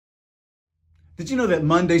Did you know that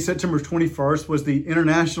Monday, September 21st was the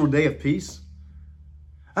International Day of Peace?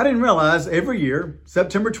 I didn't realize every year,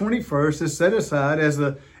 September 21st is set aside as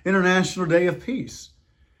the International Day of Peace.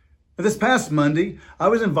 This past Monday, I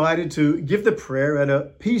was invited to give the prayer at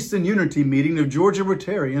a Peace and Unity meeting of Georgia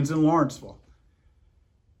Rotarians in Lawrenceville.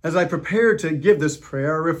 As I prepared to give this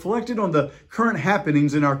prayer, I reflected on the current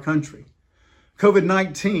happenings in our country.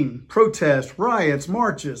 COVID-19, protests, riots,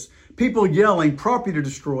 marches, people yelling, property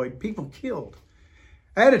destroyed, people killed.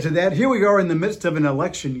 Added to that, here we are in the midst of an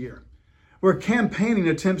election year, where campaigning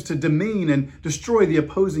attempts to demean and destroy the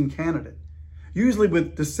opposing candidate, usually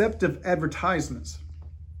with deceptive advertisements.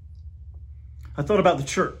 I thought about the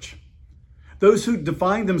church, those who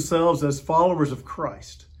define themselves as followers of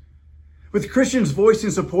Christ. With Christians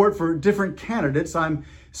voicing support for different candidates, I'm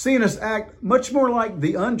seeing us act much more like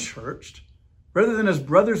the unchurched, rather than as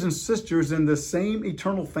brothers and sisters in the same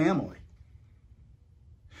eternal family.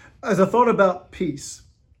 As I thought about peace,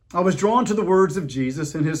 I was drawn to the words of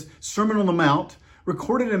Jesus in his Sermon on the Mount,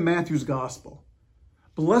 recorded in Matthew's Gospel.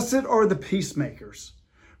 Blessed are the peacemakers,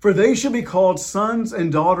 for they shall be called sons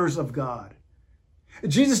and daughters of God.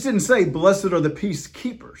 Jesus didn't say, blessed are the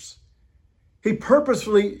peacekeepers. He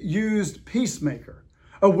purposefully used peacemaker,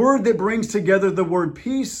 a word that brings together the word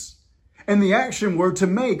peace and the action word to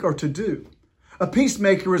make or to do. A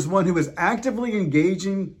peacemaker is one who is actively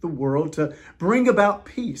engaging the world to bring about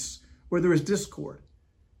peace where there is discord,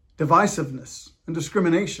 divisiveness, and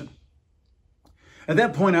discrimination. At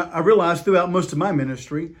that point, I realized throughout most of my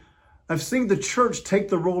ministry, I've seen the church take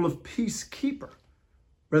the role of peacekeeper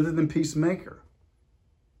rather than peacemaker.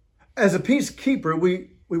 As a peacekeeper, we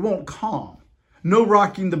want calm, no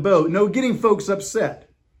rocking the boat, no getting folks upset.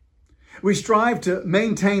 We strive to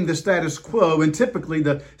maintain the status quo, and typically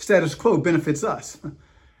the status quo benefits us.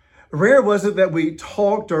 Rare was it that we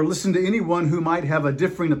talked or listened to anyone who might have a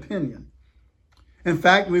differing opinion. In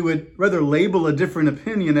fact, we would rather label a different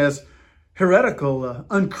opinion as heretical,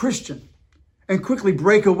 unchristian, and quickly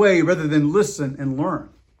break away rather than listen and learn.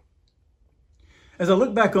 As I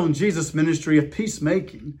look back on Jesus' ministry of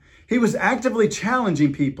peacemaking, he was actively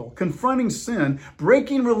challenging people, confronting sin,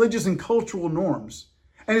 breaking religious and cultural norms,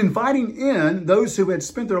 and inviting in those who had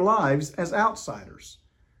spent their lives as outsiders.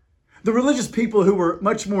 The religious people who were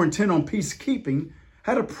much more intent on peacekeeping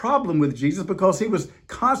had a problem with Jesus because he was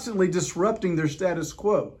constantly disrupting their status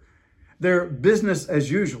quo, their business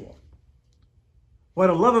as usual.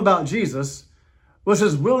 What I love about Jesus was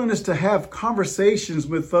his willingness to have conversations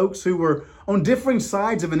with folks who were on differing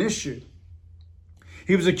sides of an issue.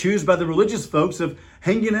 He was accused by the religious folks of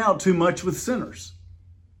hanging out too much with sinners.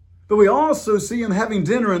 But we also see him having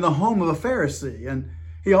dinner in the home of a Pharisee. And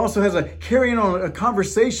he also has carrying on a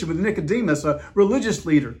conversation with Nicodemus, a religious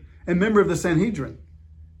leader and member of the Sanhedrin.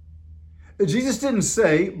 Jesus didn't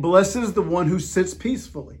say, blessed is the one who sits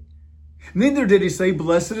peacefully. Neither did he say,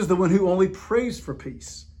 blessed is the one who only prays for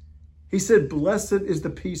peace. He said, blessed is the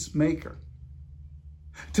peacemaker.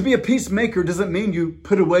 To be a peacemaker doesn't mean you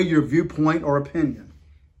put away your viewpoint or opinion.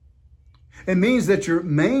 It means that your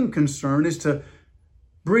main concern is to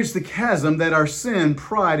bridge the chasm that our sin,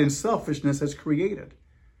 pride, and selfishness has created.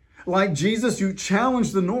 Like Jesus, you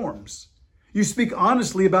challenge the norms. You speak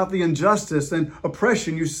honestly about the injustice and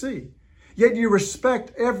oppression you see. Yet you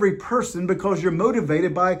respect every person because you're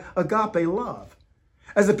motivated by agape love.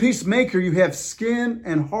 As a peacemaker, you have skin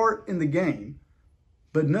and heart in the game.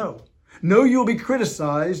 But no, you'll be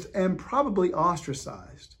criticized and probably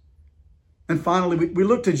ostracized. And finally, we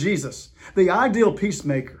look to Jesus, the ideal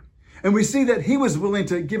peacemaker, and we see that he was willing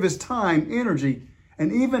to give his time, energy,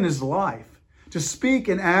 and even his life to speak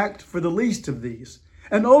and act for the least of these,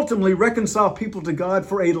 and ultimately reconcile people to God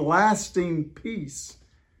for a lasting peace.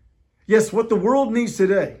 Yes, what the world needs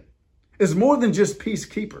today is more than just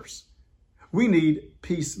peacekeepers. We need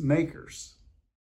peacemakers.